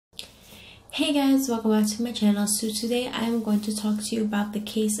Hey guys, welcome back to my channel. So today I am going to talk to you about the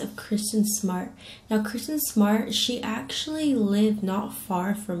case of Kristin Smart. Now Kristin Smart, she actually lived not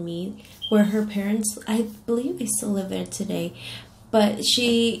far from me, where her parents, I believe they still live there today, but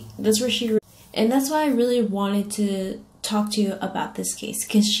that's why I really wanted to talk to you about this case,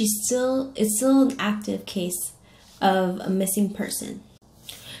 because it's still an active case of a missing person.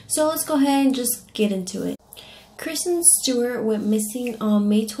 So let's go ahead and just get into it. Kristin Stewart went missing on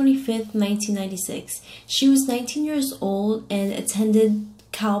May 25th, 1996. She was 19 years old and attended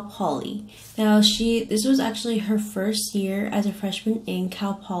Cal Poly. Now, this was actually her first year as a freshman in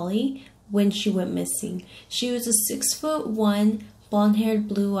Cal Poly when she went missing. She was a 6'1", blonde-haired,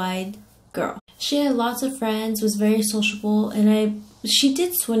 blue-eyed girl. She had lots of friends, was very sociable, and she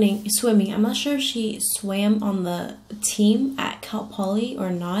did swimming. I'm not sure if she swam on the team at Cal Poly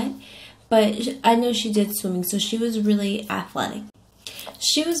or not, but I know she did swimming, so she was really athletic.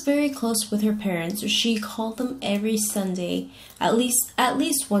 She was very close with her parents. She called them every Sunday, at least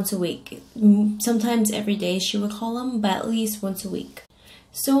once a week. Sometimes every day she would call them, but at least once a week.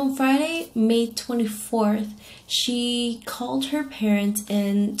 So on Friday, May 24th, she called her parents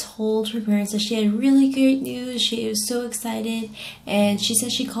and told her parents that she had really great news. She was so excited, and she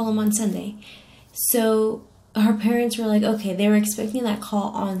said she'd call them on Sunday. So her parents were like, okay, they were expecting that call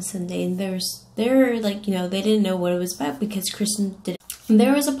on Sunday, and they were like, they didn't know what it was about because Kristin didn't.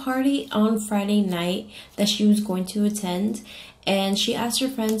 There was a party on Friday night that she was going to attend, and she asked her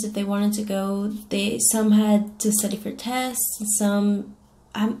friends if they wanted to go. Some had to study for tests,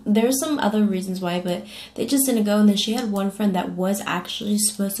 there were some other reasons why, but they just didn't go. And then she had one friend that was actually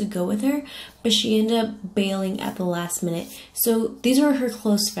supposed to go with her, but she ended up bailing at the last minute. So these were her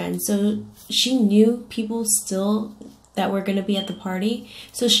close friends. So she knew people still that were going to be at the party.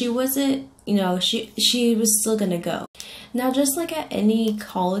 So she wasn't, she was still going to go. Now, just like at any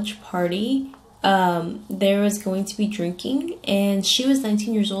college party, there was going to be drinking, and she was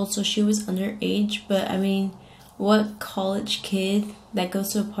 19 years old, so she was underage. But I mean, what college kid that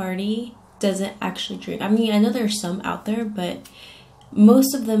goes to a party doesn't actually drink? I mean, I know there's some out there, but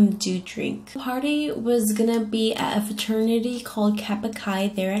most of them do drink. The party was gonna be at a fraternity called Kappa Chi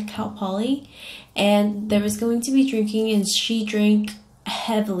there at Cal Poly, and there was going to be drinking, and she drank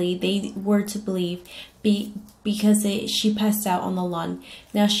heavily, they were to believe, because she passed out on the lawn.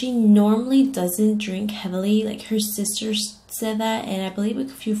 Now, she normally doesn't drink heavily. Like, her sisters said that, and I believe a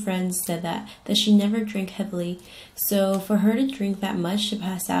few friends said that she never drank heavily. So for her to drink that much to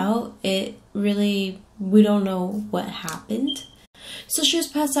pass out, we don't know what happened. So she was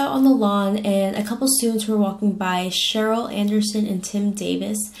passed out on the lawn, and a couple students were walking by, Cheryl Anderson and Tim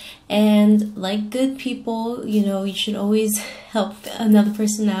Davis. And like good people, you should always help another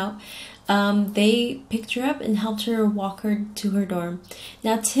person out. They picked her up and helped her walk her to her dorm.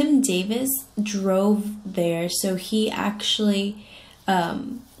 Now, Tim Davis drove there, so he actually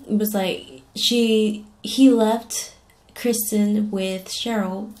was like, he left Kristin with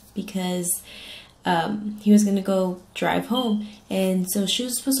Cheryl because he was gonna go drive home, and so she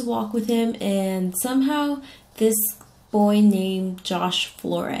was supposed to walk with him, and somehow this boy named Josh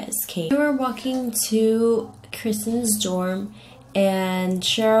Flores came. They were walking to Kristin's dorm, and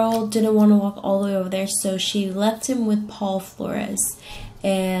Cheryl didn't want to walk all the way over there, so she left him with Paul Flores.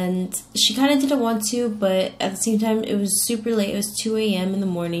 And she kind of didn't want to, but at the same time, it was super late. It was 2 a.m. in the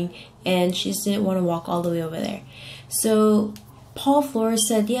morning, and she just didn't want to walk all the way over there. So Paul Flores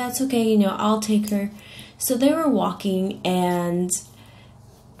said, yeah, it's okay, I'll take her. So they were walking, and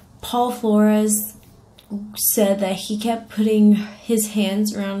Paul Flores said that he kept putting his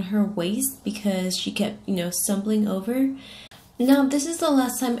hands around her waist because she kept, stumbling over. Now, this is the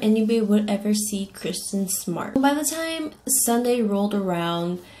last time anybody would ever see Kristin Smart. By the time Sunday rolled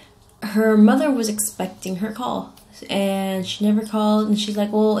around, her mother was expecting her call, and she never called. And she's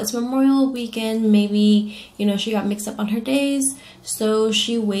like, well, it's Memorial Weekend, maybe, she got mixed up on her days. So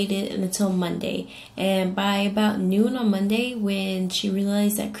she waited until Monday, and by about noon on Monday, when she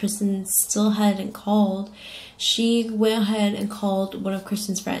realized that Kristin still hadn't called, she went ahead and called one of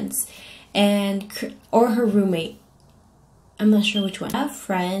Kristin's friends, or her roommate. I'm not sure which one. That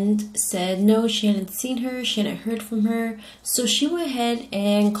friend said no, she hadn't seen her, she hadn't heard from her. So she went ahead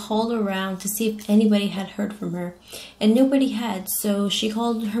and called around to see if anybody had heard from her, and nobody had. So she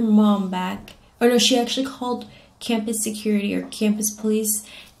called her mom back, or no, she actually called campus security or campus police,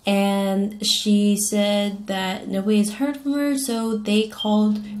 and she said that nobody's heard from her. So they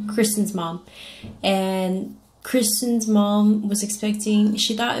called Kristin's mom, and Kristin's mom was expecting,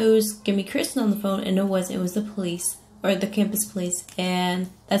 she thought it was gonna be Kristin on the phone, and it wasn't. It was the police, or the campus police, and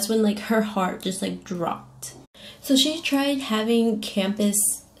that's when her heart just dropped. So she tried having campus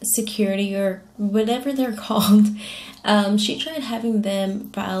security or whatever they're called, she tried having them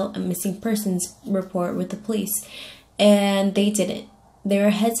file a missing persons report with the police, and they didn't. They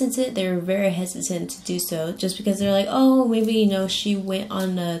were hesitant. They were very hesitant to do so, just because they're like, oh, maybe, you know, she went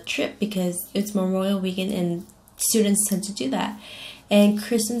on a trip because it's Memorial Weekend and students tend to do that. And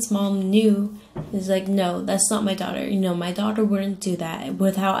Kristin's mom knew, was like, no, that's not my daughter. You know, my daughter wouldn't do that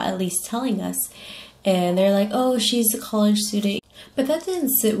without at least telling us. And they're like, oh, she's a college student. But that didn't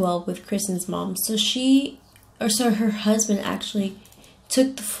sit well with Kristin's mom. So her husband actually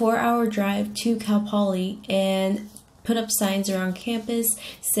took the 4-hour drive to Cal Poly and put up signs around campus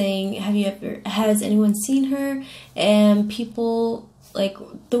saying, has anyone seen her? And people, like,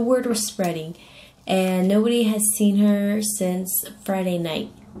 the word was spreading, and nobody has seen her since Friday night.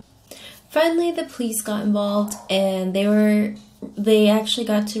 Finally, the police got involved, and they actually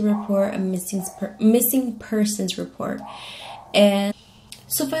got to report a missing persons report. And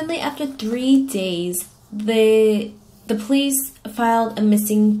so finally, after 3 days, the police filed a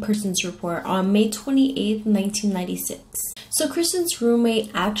missing persons report on May 28th, 1996. So Kristin's roommate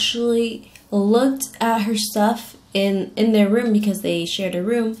actually looked at her stuff in their room, because they shared a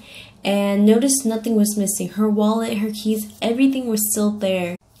room, and noticed nothing was missing. Her wallet, her keys, everything was still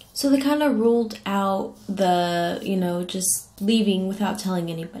there. So they kind of ruled out the, you know, just leaving without telling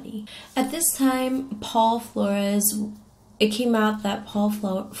anybody. At this time, it came out that Paul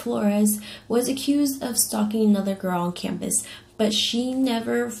Flores was accused of stalking another girl on campus, but she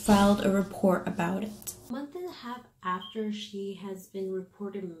never filed a report about it. A month and a half after she has been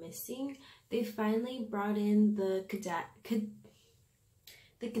reported missing, they finally brought in the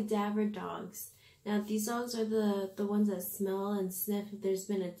cadaver dogs. Now, these dogs are the ones that smell and sniff if there's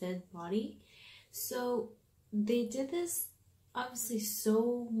been a dead body. So they did this obviously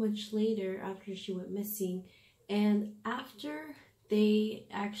so much later after she went missing. And after they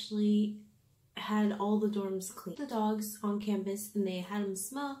actually had all the dorms cleaned, the dogs on campus, and they had them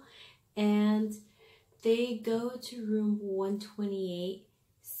smell, and they go to room 128,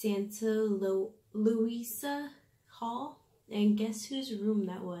 Santa Luisa Hall, and guess whose room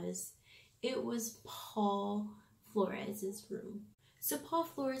that was? It was Paul Flores' room. So Paul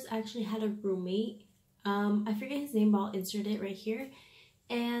Flores actually had a roommate. I forget his name, but I'll insert it right here.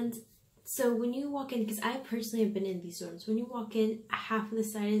 And so when you walk in, because I personally have been in these rooms, when you walk in, half of the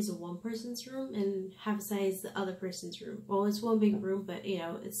side is one person's room and half the side is the other person's room. Well, it's one big room, but you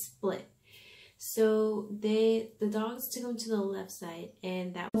know, it's split. So the dogs took them to the left side,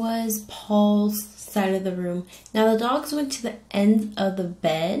 and that was Paul's side of the room. Now the dogs went to the end of the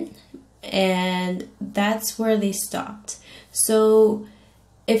bed, and that's where they stopped. So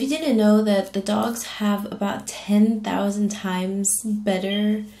if you didn't know, that the dogs have about 10,000 times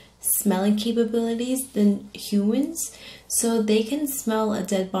better smelling capabilities than humans, so they can smell a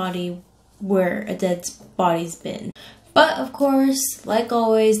dead body where a dead body's been. But of course, like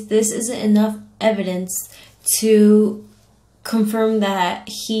always, this isn't enough evidence to confirm that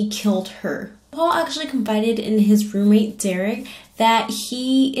he killed her. Paul actually confided in his roommate Derek that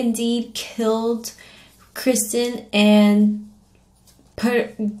he indeed killed Kristin and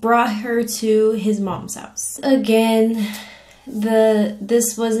brought her to his mom's house. Again,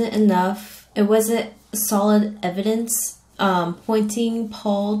 this wasn't enough. It wasn't solid evidence pointing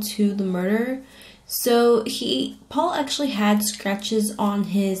Paul to the murder. So Paul actually had scratches on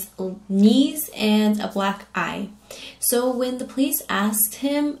his knees and a black eye. So when the police asked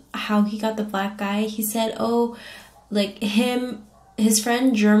him how he got the black eye, he said, oh, like his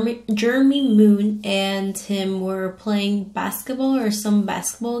friend Jeremy Moon and him were playing basketball or some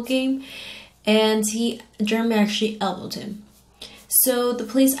basketball game, and Jeremy actually elbowed him. So the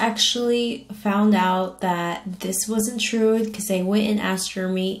police actually found out that this wasn't true, because they went and asked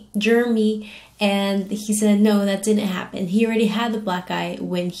Jeremy, and he said no, that didn't happen. He already had the black eye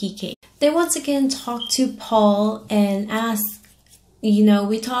when he came. They once again talked to Paul and asked, you know,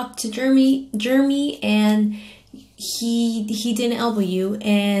 we talked to Jeremy, and he didn't elbow you,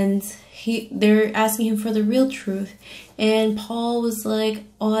 and they're asking him for the real truth. And Paul was like,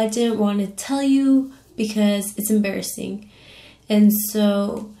 oh, I didn't want to tell you because it's embarrassing. And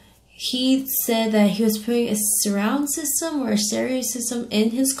so he said that he was putting a surround system or a stereo system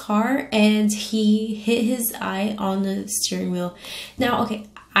in his car, and he hit his eye on the steering wheel. Now, okay,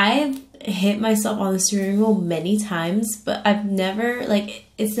 I've hit myself on the steering wheel many times, but I've never, like,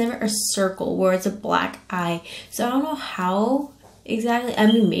 it's never a circle where it's a black eye. So I don't know how exactly. I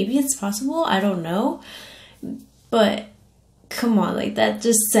mean, maybe it's possible. I don't know. But come on, like, that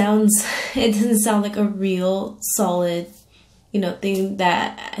just sounds, it doesn't sound like a real solid, you know, thing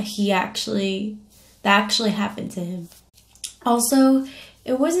that actually happened to him. Also,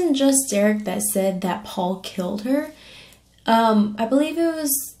 it wasn't just Derek that said that Paul killed her. I believe it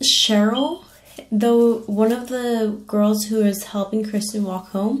was Cheryl, though one of the girls who was helping Kristin walk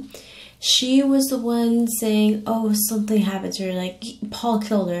home. She was the one saying, oh, something happened to her, like Paul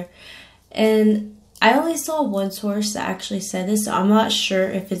killed her. And I only saw one source that actually said this, so I'm not sure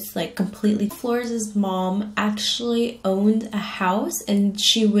if it's like completely. Flores' mom actually owned a house and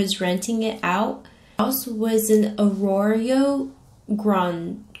she was renting it out. The house was in Arroyo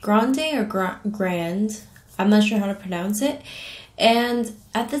Grande or Grand. I'm not sure how to pronounce it. And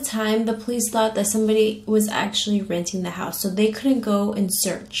at the time, the police thought that somebody was actually renting the house, so they couldn't go and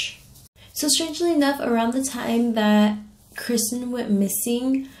search. So strangely enough, around the time that Kristin went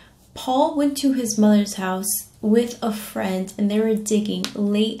missing, Paul went to his mother's house with a friend and they were digging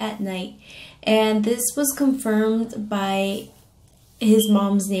late at night. And this was confirmed by his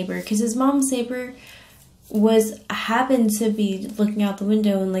mom's neighbor, because his mom's neighbor happened to be looking out the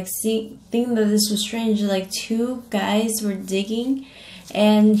window and like thinking that this was strange. Like two guys were digging,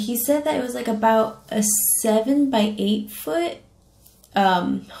 and he said that it was like about a 7 by 8 foot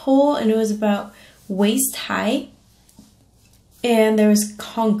hole, and it was about waist high, and there was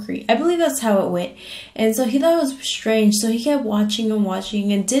concrete. I believe that's how it went. And so he thought it was strange, so he kept watching and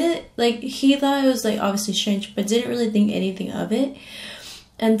watching and didn't, like, he thought it was like obviously strange, but didn't really think anything of it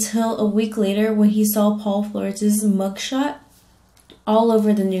until a week later when he saw Paul Flores' mugshot all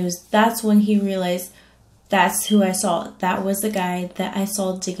over the news. That's when he realized, that's who I saw. That was the guy that I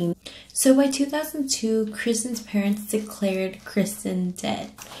saw digging. So by 2002, Kristin's parents declared Kristin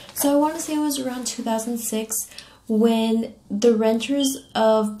dead. So I want to say it was around 2006 when the renters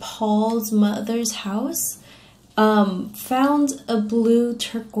of Paul's mother's house found a blue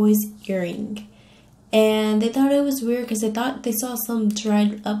turquoise earring. And they thought it was weird because they thought they saw some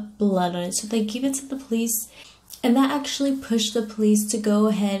dried up blood on it. So they gave it to the police, and that actually pushed the police to go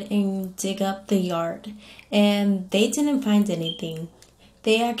ahead and dig up the yard. And they didn't find anything.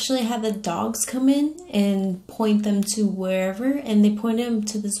 They actually had the dogs come in and point them to wherever, and they pointed them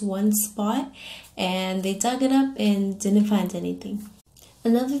to this one spot, and they dug it up and didn't find anything.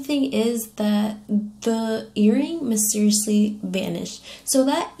 Another thing is that the earring mysteriously vanished. So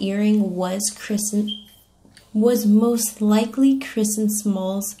that earring was most likely Kristin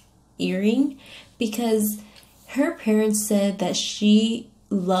Small's earring, because her parents said that she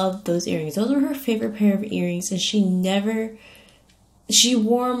loved those earrings. Those were her favorite pair of earrings, and she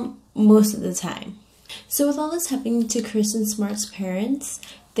wore them most of the time. So with all this happening to Kristin Smart's parents,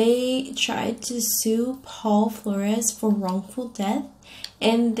 they tried to sue Paul Flores for wrongful death,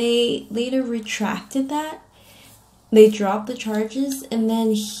 and they later retracted that. They dropped the charges, and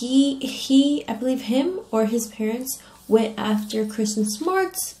then he, I believe him or his parents, went after Kristin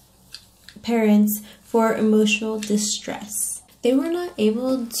Smart's parents for emotional distress. They were not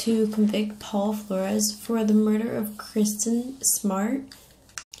able to convict Paul Flores for the murder of Kristin Smart,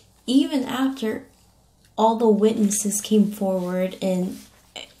 even after all the witnesses came forward and,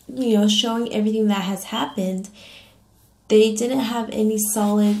 you know, showing everything that has happened. They didn't have any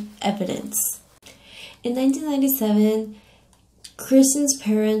solid evidence. In 1997, Kristin's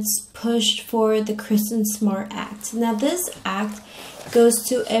parents pushed for the Kristin Smart Act. Now this act goes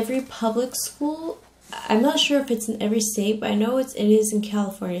to every public school. I'm not sure if it's in every state, but I know it is in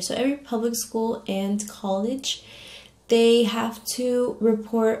California. So every public school and college, they have to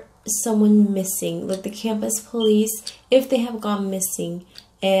report someone missing, like the campus police, if they have gone missing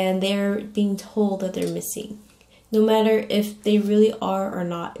and they're being told that they're missing. No matter if they really are or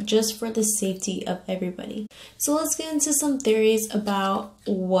not, just for the safety of everybody. So let's get into some theories about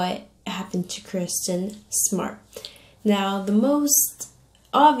what happened to Kristin Smart. Now, the most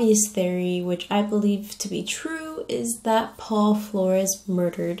obvious theory, which I believe to be true, is that Paul Flores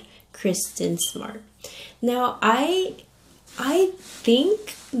murdered Kristin Smart. Now, I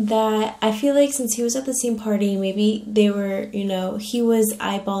think that, I feel like since he was at the same party, maybe they were, you know, he was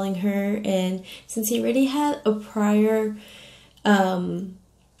eyeballing her, and since he already had a prior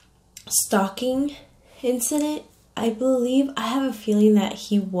stalking incident, I have a feeling that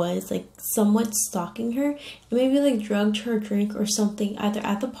he was like somewhat stalking her, and maybe like drugged her drink or something, either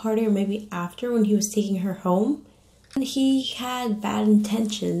at the party or maybe after when he was taking her home. And he had bad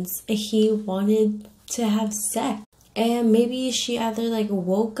intentions. He wanted to have sex. And maybe she either like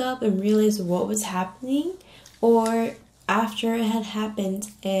woke up and realized what was happening, or after it had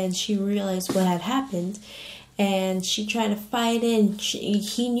happened and she realized what had happened and she tried to fight it, and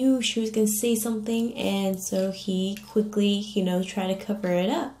he knew she was going to say something, and so he quickly, you know, tried to cover it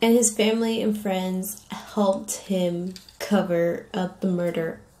up. And his family and friends helped him cover up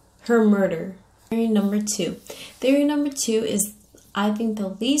her murder. Theory number two. Theory number two is I think the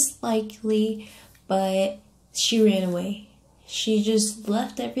least likely, but she ran away. She just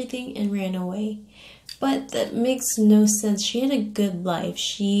left everything and ran away. But that makes no sense. She had a good life.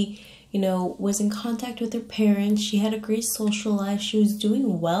 She, was in contact with her parents. She had a great social life. She was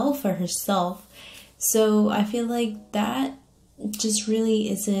doing well for herself. So I feel like that just really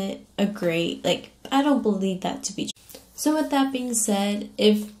isn't a great, I don't believe that to be true. So with that being said,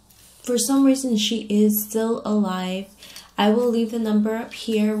 if for some reason she is still alive, I will leave the number up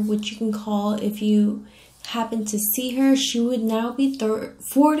here, which you can call if you happen to see her. She would now be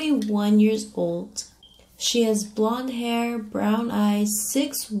 41 years old. She has blonde hair, brown eyes,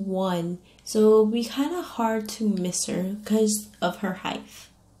 6'1", so it will be kind of hard to miss her because of her height.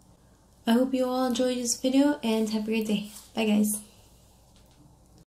 I hope you all enjoyed this video and have a great day. Bye guys.